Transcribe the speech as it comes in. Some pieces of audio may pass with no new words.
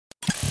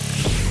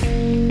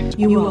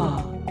You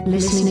are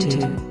listening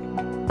to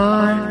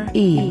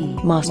RE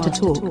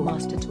MasterTalk.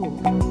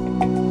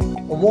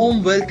 A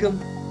warm welcome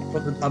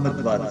from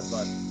Amit Vats.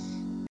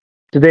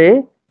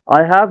 Today,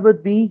 I have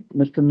with me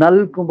Mr.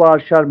 Nalin Kumar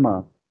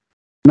Sharma.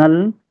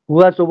 Nalin,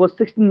 who has over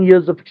 16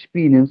 years of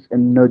experience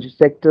in the energy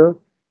sector,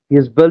 he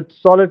has built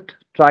solid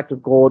track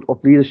record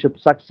of leadership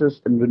success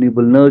in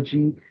renewable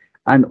energy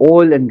and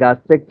oil and gas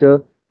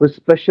sector with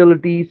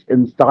specialties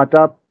in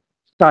startup,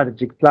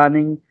 strategic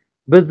planning,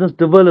 business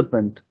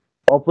development,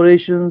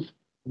 operations,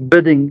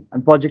 bidding,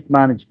 and project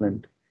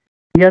management.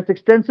 He has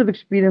extensive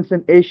experience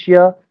in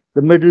Asia,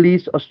 the Middle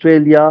East,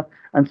 Australia,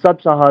 and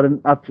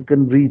sub-Saharan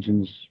African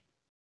regions.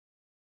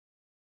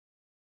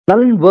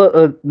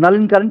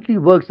 Nalin currently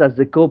works as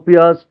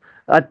Ecoppia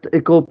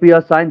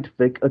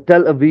Scientific, a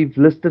Tel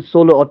Aviv-listed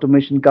solar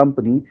automation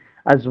company,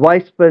 as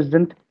Vice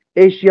President,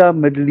 Asia,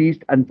 Middle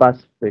East, and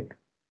Pacific.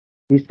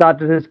 He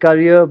started his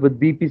career with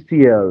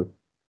BPCL,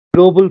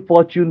 Global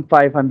Fortune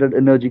 500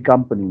 energy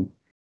company,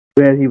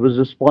 where he was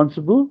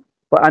responsible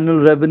for annual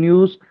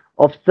revenues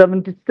of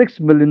 $76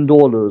 million.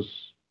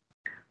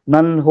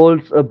 Nalin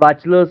holds a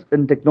bachelor's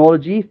in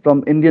technology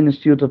from Indian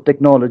Institute of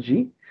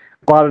Technology,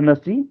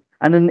 Varanasi,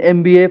 and an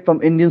MBA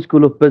from Indian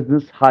School of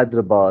Business,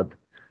 Hyderabad.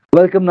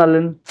 Welcome,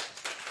 Nalin.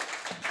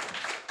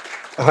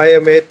 Hi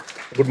Amit,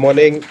 good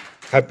morning.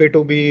 Happy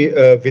to be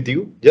with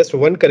you. Just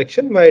one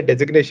correction, my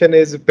designation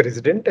is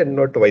president and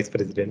not vice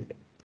president.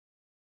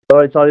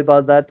 Sorry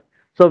about that.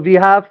 So we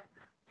have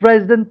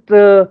President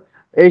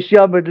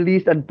Asia, Middle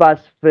East, and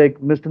Pacific,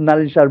 Mr.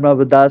 Nalin Sharma,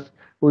 with us,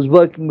 who's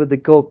working with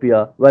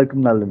Ecoppia.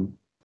 Welcome, Nalin.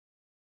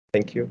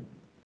 Thank you.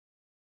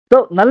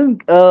 So, Nalin,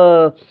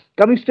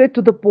 coming straight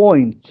to the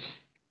point,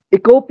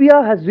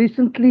 Ecoppia has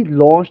recently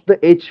launched the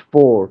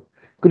H4.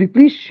 Could you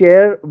please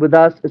share with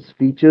us its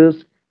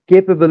features,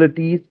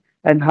 capabilities,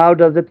 and how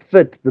does it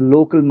fit the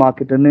local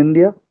market in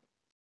India?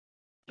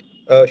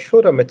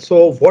 Sure, Amit.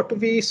 So what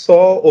we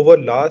saw over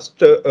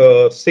last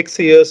 6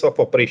 years of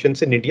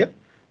operations in India,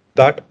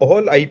 that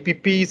all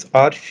IPPs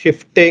are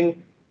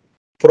shifting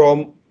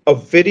from a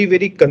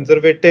very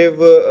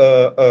conservative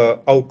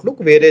outlook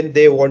wherein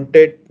they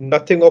wanted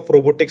nothing of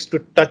robotics to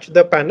touch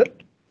the panel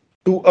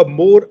to a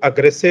more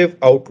aggressive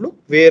outlook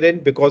wherein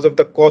because of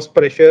the cost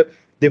pressure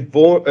they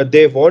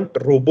want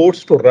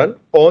robots to run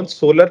on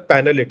solar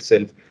panel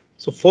itself.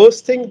 So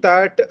first thing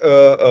that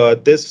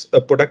this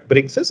product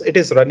brings us, it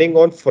is running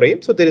on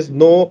frame, so there is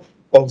no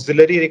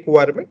auxiliary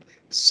requirement.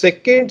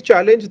 Second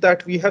challenge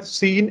that we have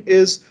seen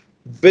is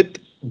with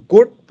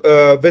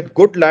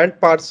good land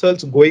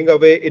parcels going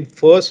away in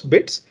first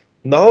bits.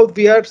 Now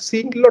we are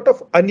seeing a lot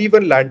of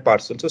uneven land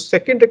parcels. So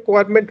second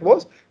requirement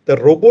was the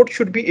robot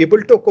should be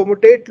able to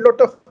accommodate a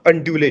lot of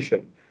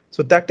undulation.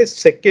 So that is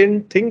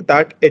second thing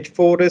that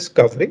H4 is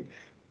covering.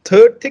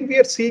 Third thing we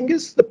are seeing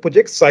is the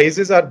project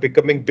sizes are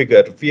becoming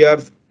bigger. We are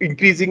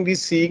increasingly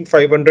seeing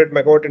 500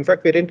 megawatt. In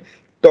fact, we're in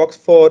talks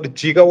for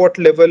gigawatt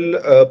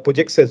level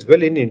projects as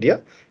well in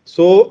India.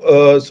 So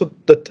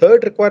the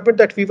third requirement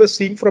that we were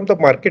seeing from the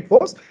market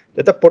was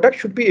that the product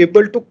should be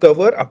able to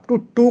cover up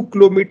to 2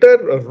 kilometer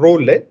row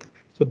length.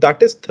 So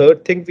that is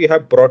third thing we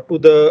have brought to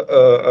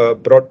the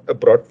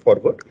brought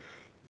forward.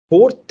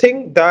 Fourth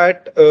thing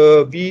that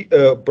we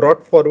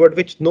brought forward,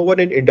 which no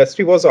one in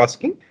industry was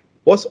asking,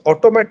 was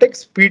automatic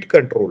speed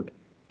control.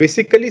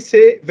 Basically,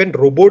 say when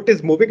robot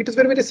is moving, it is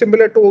very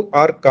similar to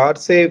our car.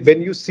 Say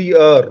when you see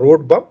a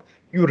road bump,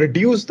 you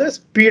reduce the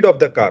speed of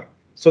the car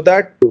so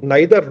that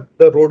neither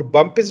the road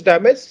bump is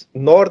damaged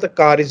nor the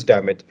car is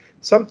damaged.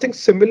 Something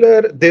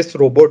similar this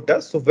robot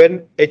does. So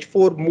when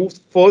H4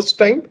 moves first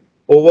time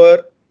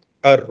over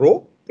a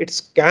row, it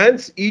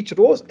scans each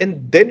row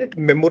and then it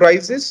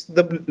memorizes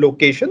the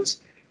locations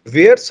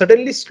where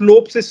suddenly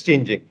slopes is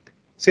changing.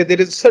 Say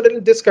there is suddenly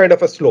this kind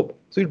of a slope.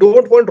 So you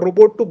don't want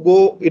robot to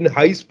go in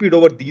high speed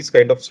over these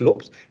kind of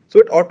slopes. So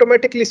it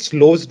automatically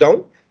slows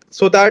down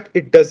so that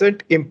it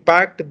doesn't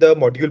impact the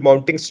module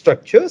mounting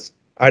structures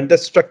and the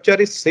structure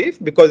is safe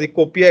because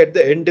Ecoppia at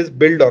the end is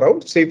built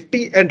around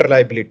safety and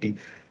reliability.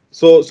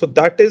 So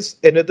that is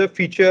another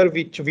feature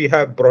which we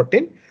have brought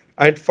in.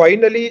 And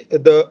finally,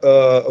 the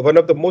one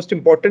of the most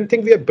important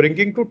thing we are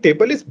bringing to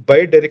table is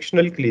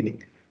bi-directional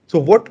cleaning. So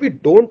what we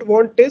don't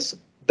want is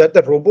that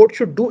the robot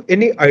should do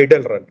any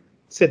idle run.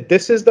 Say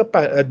this is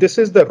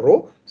the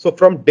row. So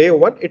from day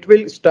one, it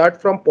will start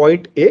from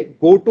point A,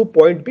 go to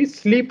point B,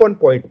 sleep on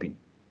point B.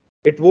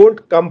 It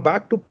won't come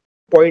back to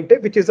point A,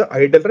 which is an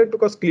idle run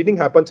because cleaning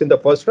happens in the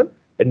first run.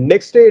 And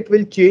next day it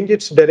will change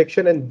its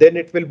direction and then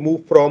it will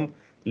move from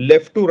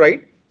left to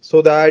right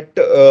so that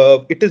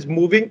it is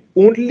moving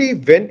only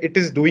when it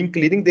is doing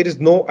cleaning. There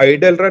is no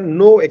idle run,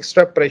 no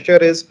extra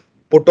pressure is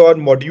put on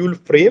module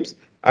frames,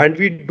 and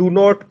we do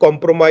not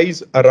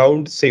compromise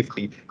around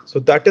safety. So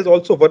that is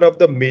also one of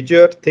the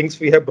major things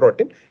we have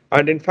brought in.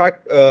 And in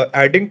fact,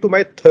 adding to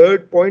my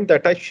third point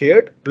that I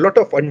shared, a lot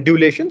of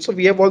undulation. So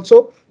we have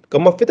also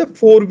come up with a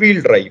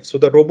four-wheel drive. So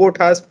the robot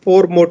has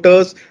four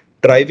motors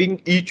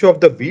driving each of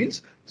the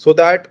wheels so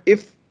that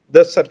if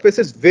the surface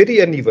is very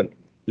uneven,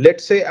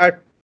 let's say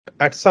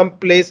at some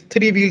place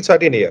three wheels are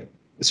in air,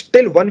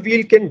 still one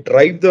wheel can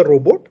drive the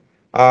robot,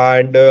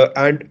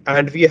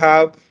 and we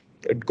have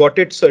got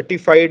it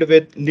certified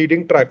with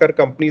leading tracker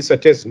companies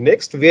such as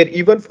Next, where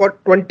even for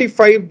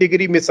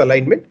 25-degree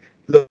misalignment,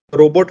 the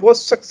robot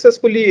was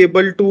successfully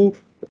able to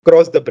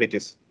cross the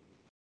bridges.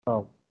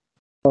 Oh,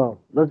 oh,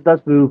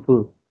 that's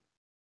beautiful.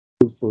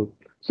 Beautiful.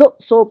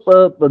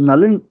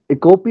 Nalin,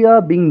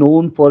 Ecoppia being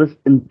known for its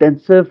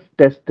intensive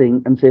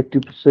testing and safety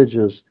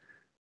procedures,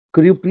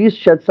 could you please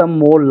shed some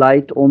more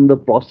light on the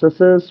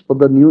processes for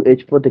the new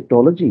H4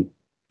 technology?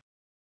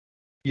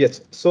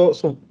 Yes.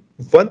 So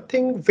one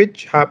thing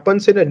which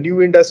happens in a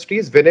new industry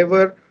is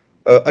whenever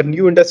a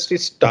new industry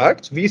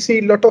starts, we see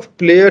a lot of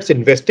players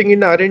investing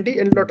in R&D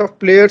and a lot of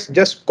players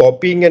just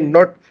copying and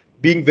not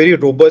being very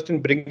robust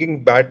and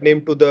bringing bad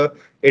name to the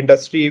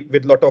industry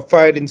with lot of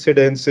fire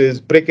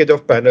incidences, breakage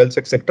of panels,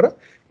 etc.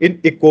 In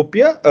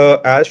Ecoppia,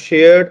 as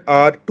shared,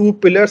 our two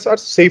pillars are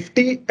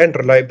safety and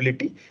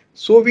reliability.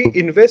 So we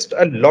invest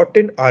a lot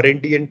in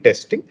R&D and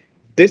testing.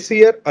 This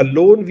year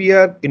alone, we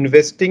are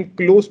investing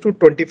close to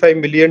 $25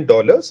 million,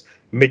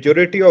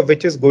 majority of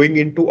which is going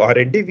into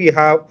R&D. We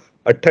have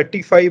a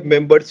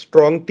 35-member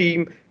strong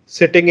team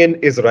sitting in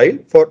Israel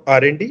for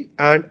R&D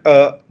and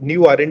a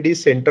new R&D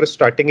center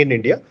starting in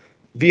India.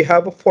 We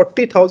have a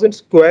 40,000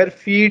 square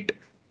feet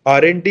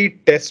R&D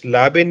test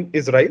lab in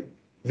Israel,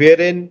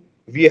 wherein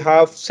we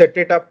have set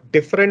it up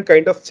different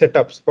kind of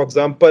setups. For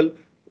example,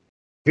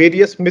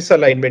 various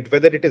misalignment,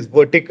 whether it is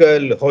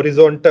vertical,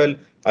 horizontal,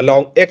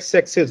 along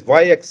x-axis,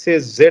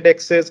 y-axis,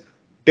 z-axis,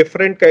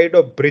 different kind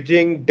of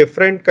bridging,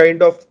 different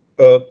kind of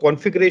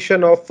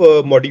configuration of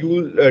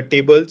module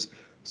tables,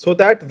 so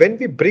that when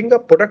we bring a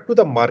product to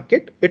the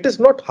market, it is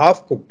not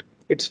half cooked.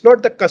 It's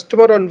not the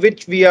customer on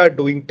which we are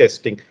doing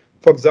testing.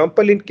 For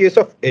example, in case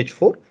of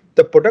H4,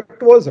 the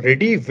product was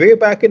ready way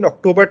back in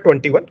October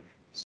 21.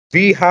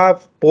 We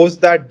have post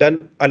that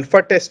done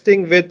alpha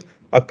testing with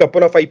a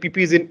couple of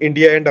IPPs in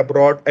India and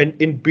abroad, and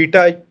in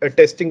beta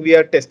testing we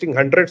are testing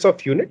hundreds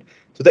of units.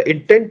 So the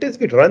intent is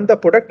we run the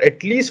product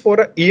at least for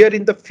a year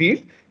in the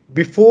field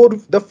before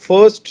the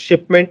first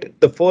shipment,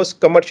 the first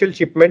commercial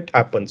shipment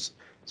happens.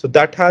 So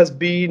that has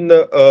been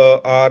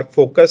our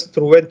focus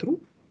through and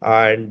through,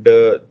 and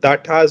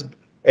that has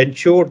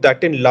ensured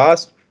that in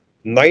last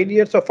 9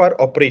 years of our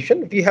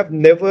operation, we have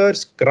never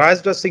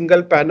scratched a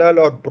single panel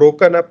or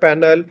broken a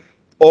panel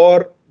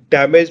or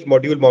damaged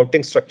module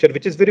mounting structure,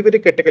 which is very, very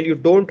critical. You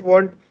don't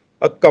want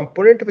a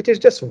component which is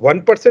just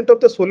 1% of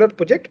the solar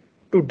project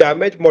to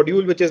damage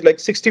module, which is like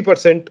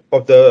 60%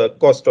 of the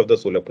cost of the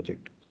solar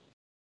project.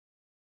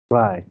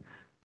 Right.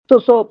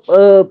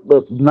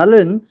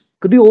 Nalin,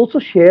 could you also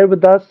share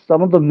with us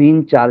some of the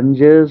main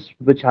challenges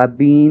which have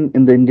been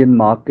in the Indian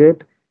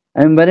market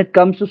and when it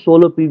comes to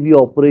solar PV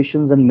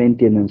operations and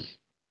maintenance,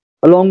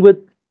 along with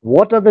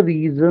what are the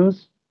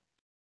reasons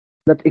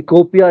that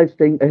Ecoppia is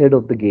staying ahead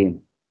of the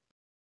game?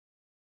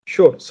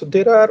 Sure. So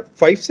there are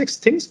 5, 6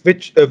 things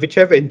which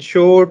have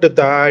ensured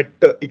that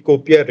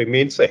Ecoppia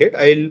remains ahead.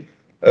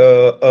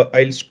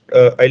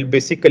 I'll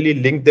basically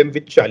link them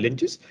with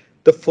challenges.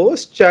 The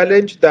first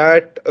challenge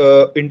that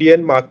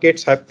Indian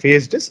markets have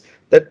faced is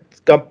that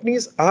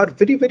companies are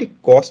very, very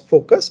cost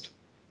focused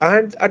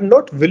and are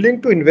not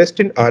willing to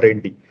invest in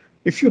R&D.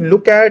 If you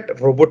look at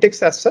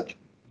robotics as such,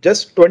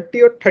 just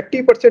 20 or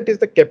 30% is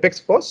the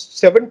capex cost,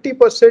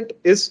 70%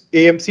 is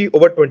AMC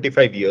over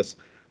 25 years.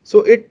 So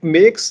it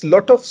makes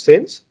lot of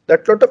sense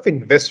that lot of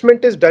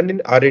investment is done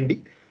in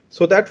R&D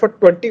so that for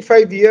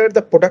 25 years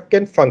the product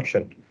can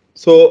function.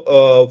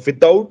 So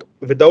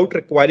without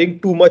requiring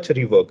too much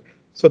rework.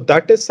 So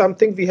that is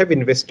something we have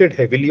invested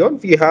heavily on.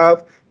 We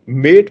have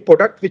made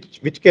product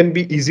which can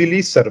be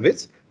easily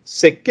serviced.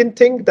 Second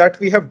thing that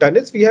we have done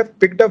is we have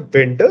picked up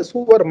vendors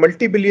who are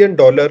multi-billion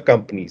dollar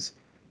companies,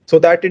 so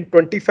that in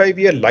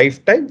 25-year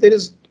lifetime there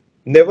is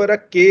never a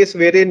case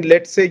wherein,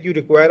 let's say, you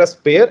require a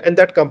spare and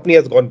that company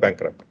has gone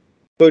bankrupt.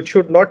 So it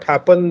should not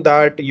happen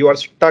that you are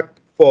stuck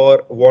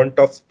for want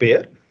of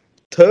spare.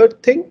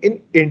 Third thing,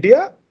 in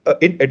India,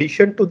 in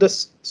addition to the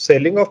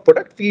selling of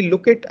product, we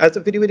look at as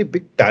a very, very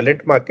big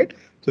talent market.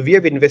 So we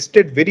have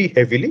invested very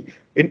heavily.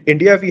 In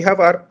India, we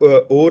have our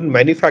own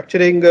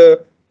manufacturing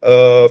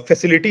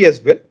facility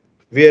as well,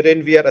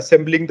 wherein we are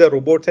assembling the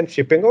robots and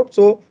shipping out.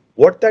 So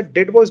what that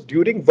did was,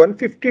 during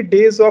 150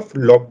 days of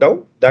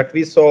lockdown that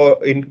we saw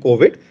in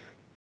COVID,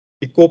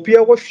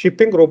 Ecoppia was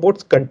shipping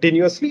robots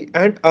continuously,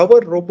 and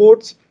our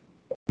robots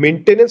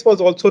maintenance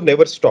was also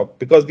never stopped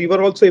because we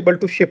were also able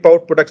to ship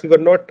out products. We were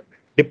not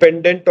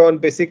dependent on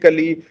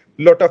basically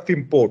lot of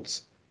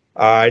imports.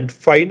 And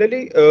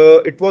finally,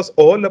 it was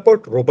all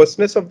about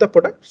robustness of the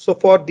product. So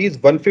for these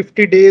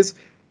 150 days,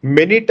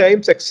 many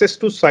times access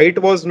to site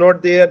was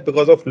not there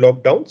because of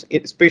lockdowns,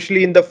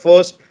 especially in the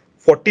first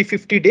 40,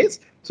 50 days.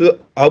 So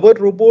our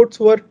robots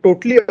were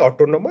totally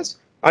autonomous,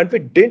 and we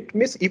didn't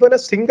miss even a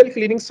single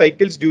cleaning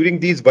cycles during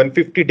these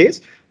 150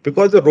 days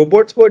because the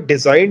robots were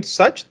designed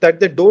such that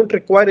they don't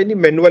require any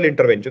manual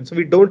intervention. So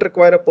we don't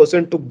require a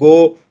person to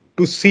go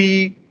to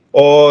see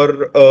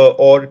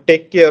or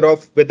take care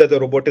of whether the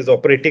robot is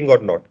operating or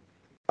not.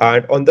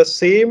 And on the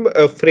same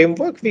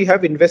framework, we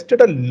have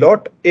invested a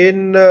lot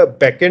in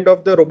backend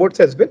of the robots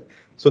as well,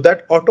 so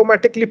that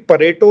automatically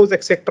Paretos,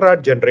 etc., are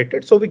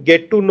generated. So we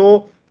get to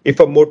know if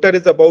a motor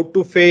is about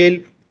to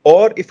fail,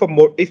 or if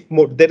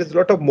there is a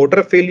lot of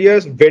motor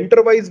failures,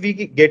 vendor-wise, we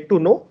get to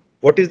know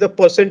what is the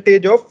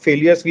percentage of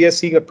failures we are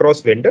seeing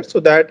across vendors, so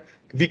that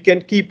we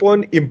can keep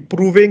on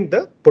improving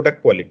the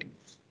product quality.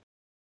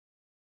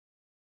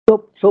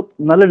 So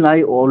Nalin,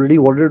 I already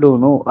wanted to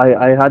know.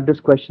 I had this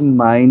question in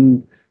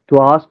mind to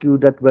ask you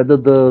that whether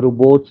the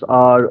robots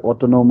are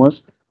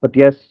autonomous. But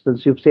yes,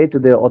 since you've said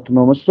they're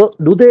autonomous, so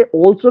do they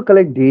also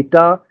collect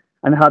data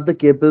and have the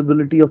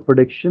capability of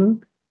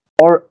prediction,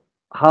 or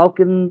how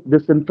can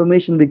this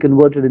information be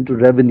converted into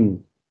revenue?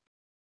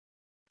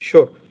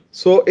 Sure.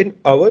 So in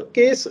our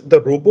case,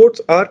 the robots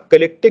are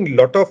collecting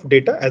lot of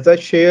data. As I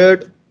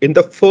shared in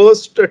the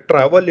first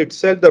travel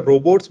itself, the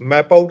robots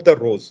map out the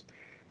rows.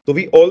 So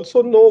we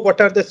also know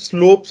what are the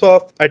slopes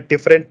of at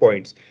different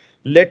points.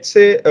 Let's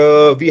say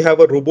we have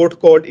a robot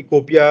called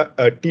Ecoppia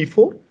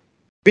T4,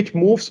 which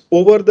moves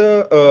over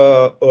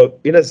the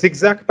in a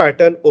zigzag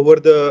pattern over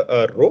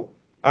the row.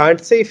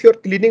 And say if you're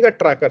cleaning a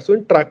tracker, so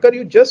in tracker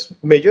you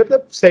just measure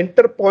the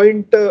center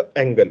point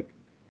angle.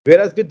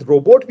 Whereas with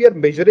robot, we are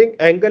measuring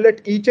angle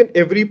at each and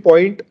every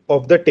point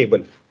of the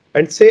table.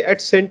 And say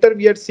at center,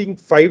 we are seeing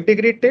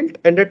 5-degree tilt,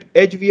 and at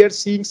edge, we are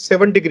seeing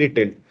 7-degree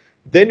tilt.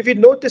 Then we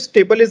know this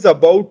table is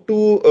about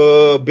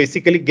to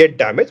basically get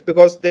damaged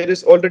because there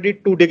is already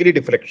 2-degree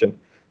deflection.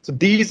 So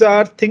these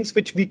are things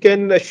which we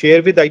can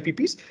share with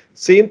IPPs.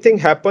 Same thing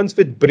happens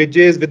with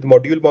bridges, with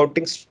module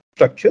mounting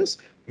structures,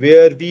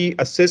 where we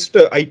assist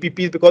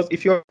IPPs, because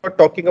if you're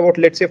talking about,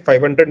 let's say,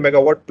 500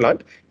 megawatt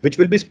plant, which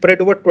will be spread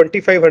over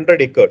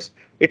 2,500 acres,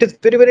 it is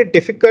very, very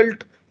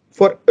difficult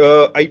for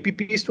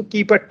IPPs to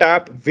keep a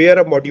tab where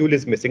a module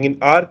is missing.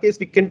 In our case,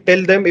 we can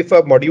tell them if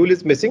a module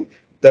is missing,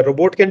 the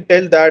robot can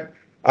tell that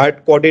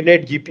at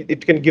coordinate GP,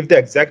 it can give the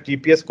exact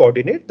GPS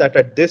coordinate that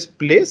at this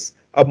place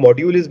a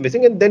module is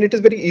missing, and then it is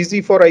very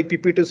easy for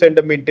IPP to send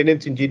a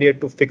maintenance engineer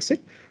to fix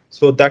it.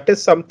 So that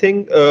is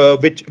something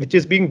which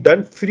is being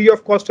done free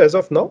of cost as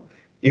of now.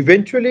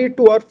 Eventually,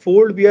 to our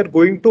fold, we are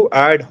going to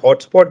add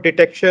hotspot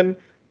detection,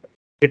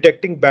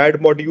 detecting bad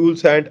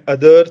modules and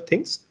other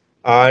things.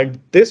 And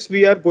this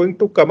we are going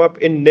to come up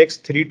in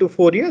next 3 to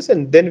 4 years,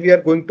 and then we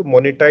are going to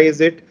monetize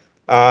it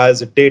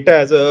as data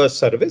as a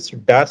service,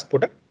 DaaS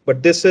product.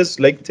 But this is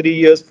like 3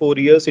 years, 4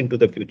 years into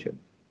the future.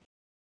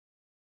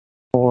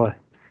 All right.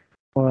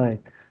 All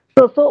right.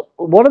 So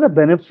what are the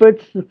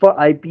benefits for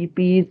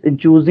IPPs in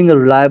choosing a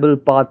reliable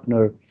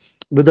partner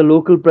with a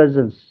local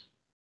presence?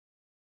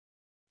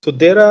 So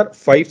there are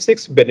 5,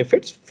 6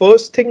 benefits.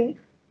 First thing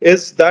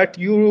is that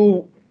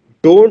you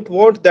don't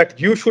want that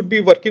you should be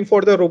working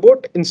for the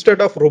robot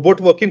instead of robot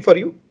working for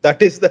you.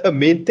 That is the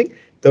main thing.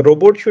 The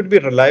robot should be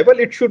reliable.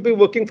 It should be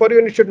working for you,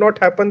 and it should not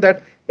happen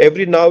that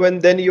every now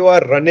and then you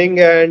are running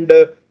and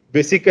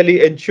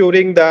basically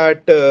ensuring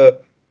that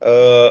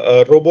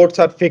robots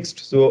are fixed.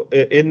 So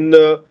in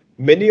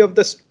many of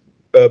the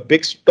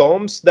big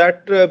storms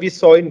that we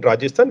saw in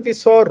Rajasthan, we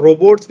saw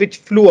robots which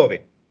flew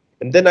away.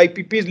 And then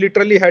IPPs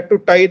literally had to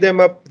tie them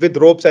up with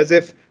ropes as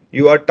if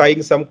you are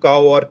tying some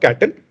cow or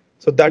cattle.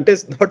 So that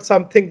is not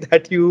something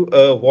that you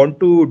want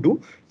to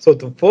do. So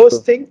the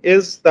first thing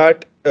is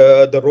that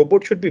the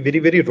robot should be very,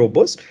 very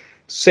robust.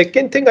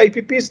 Second thing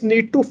IPPs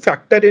need to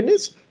factor in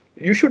is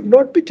you should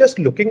not be just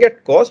looking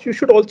at cost. You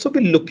should also be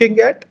looking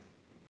at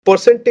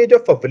percentage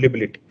of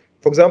availability.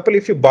 For example,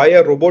 if you buy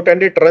a robot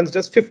and it runs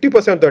just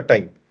 50% of the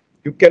time,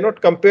 you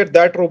cannot compare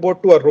that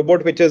robot to a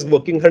robot which is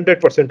working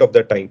 100% of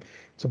the time.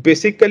 So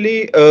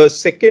basically,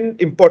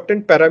 second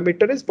important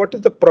parameter is what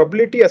is the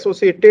probability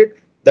associated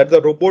that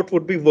the robot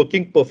would be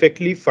working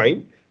perfectly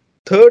fine.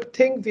 Third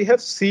thing we have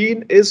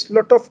seen is a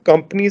lot of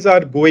companies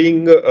are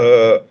going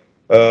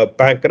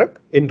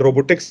bankrupt in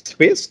robotics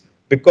space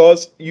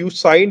because you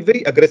signed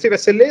very aggressive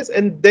SLAs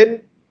and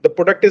then the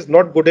product is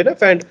not good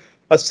enough, and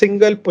a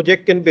single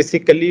project can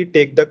basically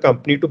take the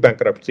company to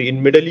bankruptcy.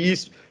 In Middle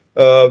East,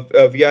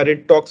 we are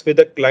in talks with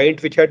a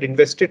client which had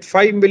invested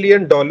 $5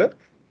 million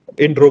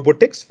in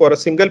robotics for a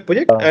single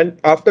project, and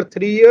after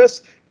 3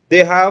 years,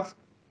 they have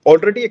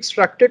already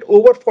extracted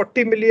over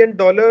 $40 million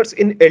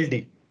in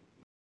LD.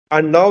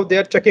 And now they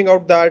are checking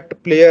out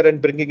that player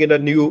and bringing in a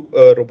new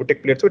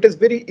robotic player. So it is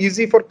very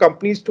easy for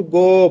companies to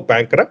go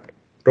bankrupt,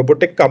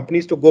 robotic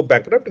companies to go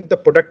bankrupt if the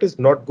product is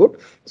not good.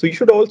 So you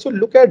should also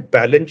look at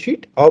balance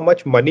sheet, how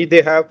much money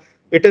they have.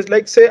 It is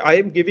like, say, I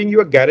am giving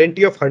you a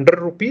guarantee of 100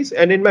 rupees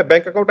and in my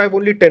bank account, I have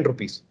only 10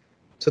 rupees.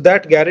 So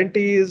that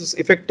guarantee is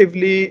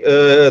effectively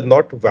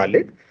not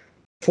valid.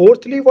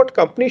 Fourthly, what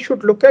companies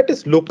should look at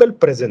is local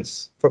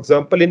presence. For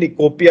example, in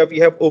Ecoppia, we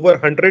have over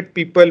 100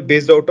 people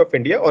based out of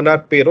India on our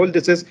payroll.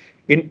 This is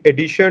in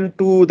addition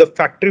to the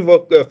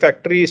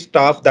factory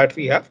staff that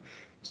we have.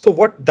 So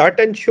what that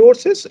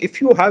ensures is if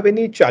you have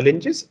any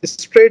challenges,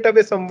 straight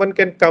away someone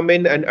can come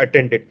in and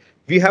attend it.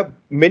 We have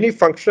many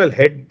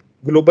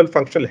global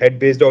functional head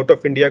based out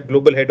of India,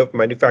 global head of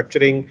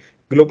manufacturing,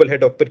 global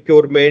head of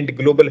procurement,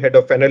 global head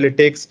of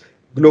analytics,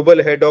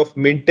 global head of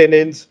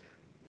maintenance,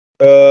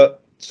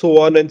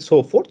 so on and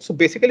so forth. So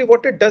basically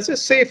what it does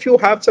is, say if you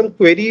have some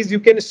queries, you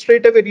can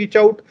straight away reach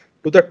out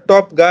to the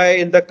top guy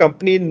in the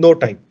company in no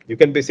time. You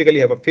can basically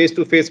have a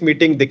face-to-face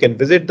meeting. They can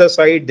visit the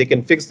site. They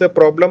can fix the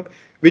problem,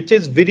 which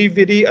is very,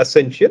 very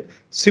essential.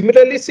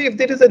 Similarly, see if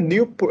there is a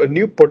new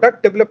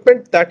product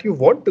development that you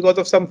want because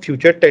of some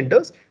future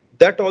tenders,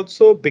 that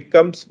also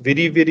becomes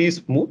very, very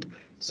smooth.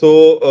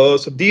 So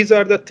these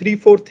are the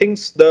 3-4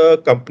 things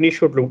the company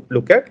should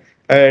look at.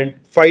 And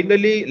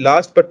finally,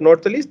 last but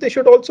not the least, they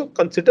should also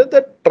consider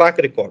the track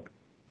record.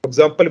 For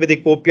example, with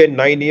Ecoppia in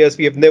 9 years,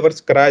 we have never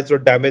scratched or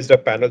damaged a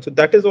panel. So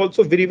that is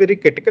also very, very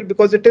critical,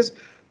 because it is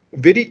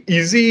very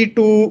easy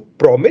to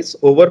promise,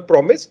 over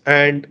promise,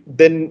 and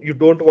then you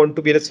don't want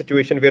to be in a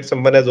situation where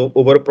someone has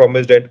over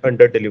promised and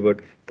under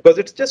delivered, because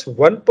it's just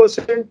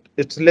 1%,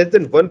 it's less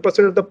than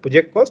 1% of the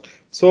project cost.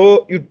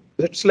 So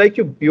it's like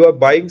you are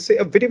buying, say,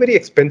 a very, very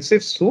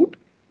expensive suit,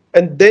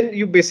 and then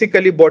you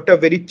basically bought a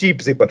very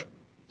cheap zipper.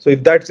 So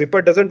if that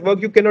zipper doesn't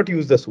work, you cannot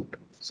use the suit.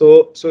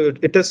 So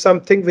it is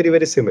something very,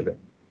 very similar.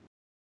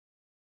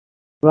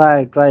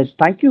 Right, right.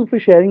 Thank you for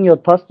sharing your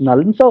thoughts,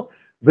 Nalin. So,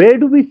 where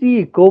do we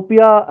see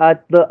Ecoppia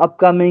at the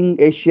upcoming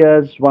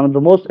Asia's one of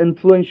the most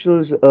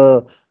influential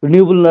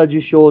renewable energy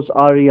shows,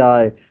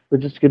 REI,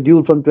 which is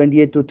scheduled from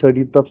 28th to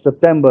 30th of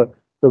September?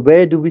 So,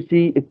 where do we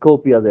see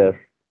Ecoppia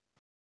there?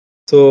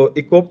 So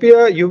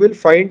Ecoppia, you will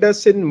find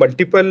us in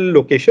multiple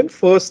locations.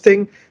 First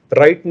thing,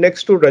 right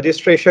next to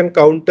registration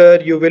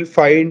counter, you will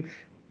find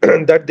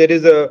that there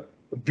is a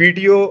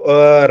video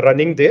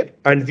running there,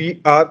 and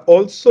we are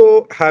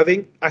also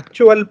having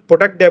actual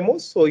product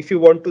demos. So if you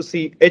want to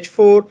see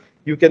H4,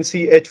 you can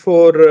see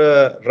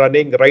H4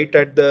 running right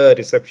at the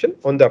reception,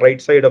 on the right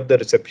side of the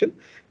reception.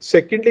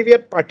 Secondly, we are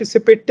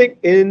participating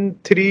in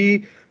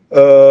three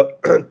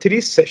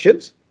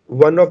sessions.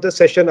 One of the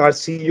session, our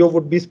CEO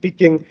would be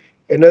speaking.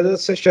 Another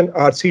session,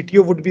 our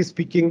CTO would be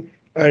speaking,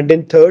 and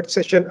in third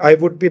session, I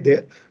would be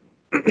there.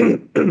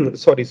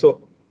 Sorry.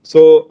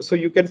 So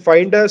you can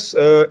find us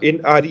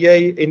in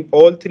REI in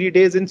all 3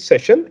 days in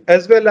session,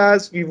 as well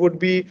as we would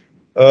be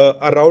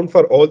around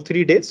for all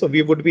 3 days. So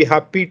we would be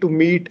happy to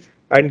meet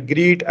and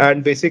greet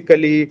and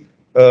basically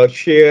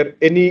share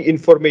any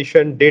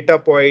information, data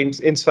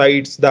points,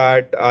 insights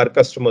that our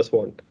customers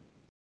want.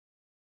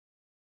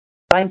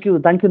 Thank you,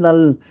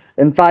 Nal.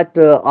 In fact,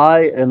 as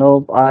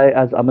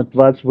Amit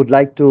Vats, would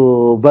like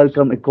to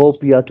welcome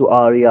Ecoppia to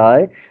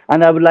REI,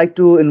 and I would like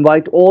to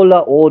invite all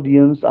our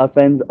audience, our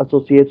friends,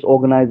 associates,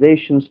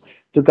 organizations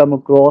to come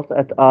across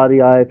at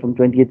REI from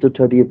 20th to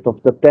 30th of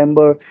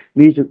September.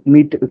 Meet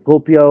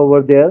Ecoppia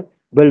over there,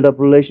 build up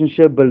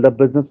relationship, build up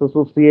business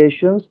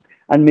associations,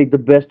 and make the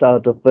best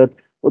out of it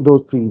for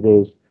those 3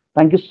 days.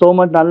 Thank you so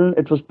much, Nalan.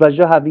 It was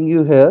pleasure having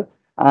you here,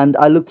 and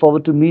I look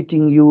forward to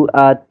meeting you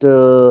at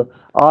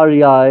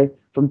REI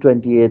from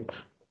 28th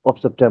of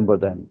September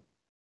then.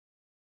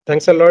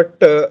 Thanks a lot,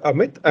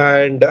 Amit.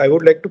 And I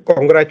would like to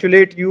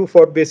congratulate you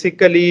for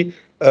basically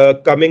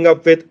coming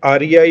up with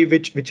REI,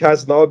 which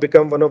has now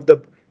become one of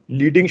the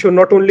leading show,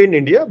 not only in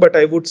India, but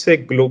I would say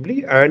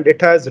globally. And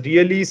it has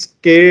really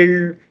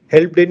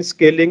helped in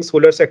scaling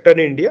solar sector in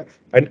India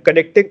and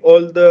connecting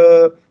all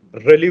the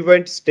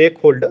relevant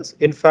stakeholders.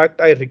 In fact,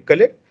 I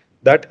recollect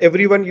that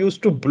everyone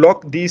used to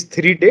block these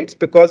 3 dates,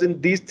 because in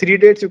these 3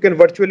 dates, you can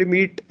virtually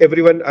meet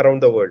everyone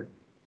around the world.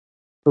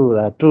 True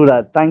that, true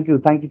that. Thank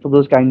you for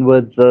those kind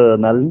words,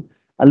 Nalin.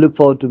 I look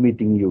forward to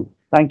meeting you.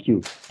 Thank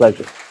you.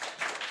 Pleasure.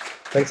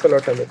 Thanks a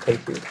lot, Amit.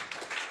 Thank you.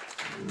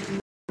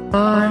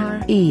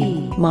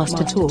 RE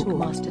Master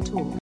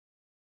Talk.